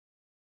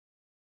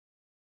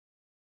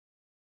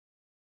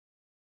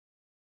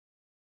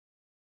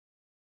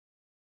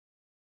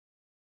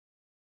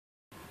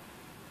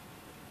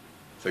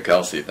So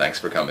Kelsey, thanks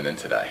for coming in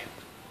today.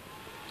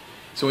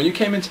 So when you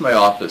came into my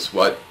office,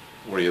 what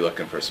were you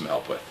looking for some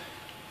help with?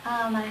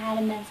 I had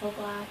a mental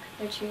block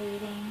for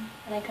cheerleading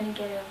that I couldn't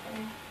get over.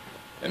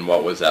 And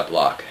what was that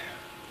block?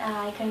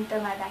 I couldn't throw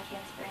my back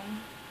handspring.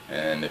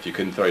 And if you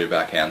couldn't throw your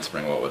back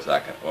handspring, what was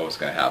going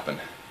to happen?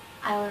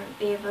 I wouldn't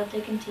be able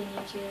to continue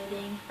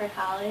cheerleading for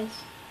college.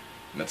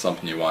 And that's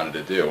something you wanted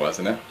to do,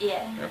 wasn't it?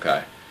 Yeah.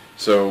 Okay.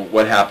 So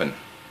what happened?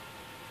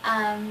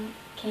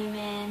 Came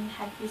in,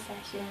 had a few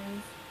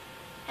sessions,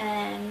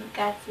 and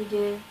got to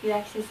do a few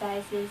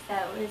exercises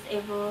that was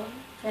able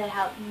to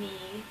help me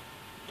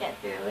get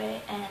through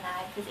it, and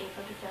I was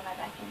able to throw my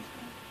back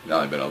handspring. You've not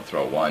only been able to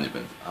throw one,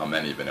 how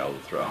many have you been able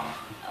to throw?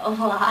 A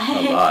lot.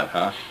 A lot,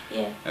 huh?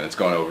 Yeah. And it's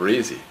going over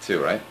easy,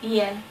 too, right?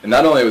 Yeah. And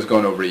not only was it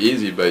going over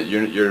easy, but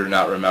you're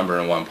not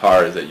remembering one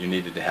part is that you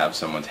needed to have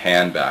someone's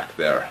hand back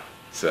there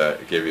to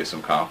give you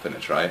some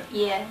confidence, right?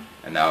 Yeah.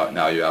 And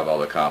now you have all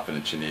the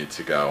confidence you need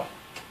to go.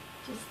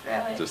 Just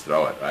throw it. Just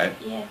throw it, right?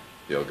 Yeah.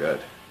 Feel good.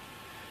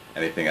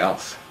 Anything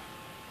else?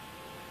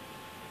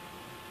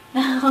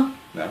 No.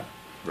 No?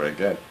 Very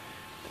good.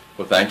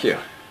 Well, thank you.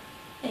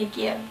 Thank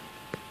you.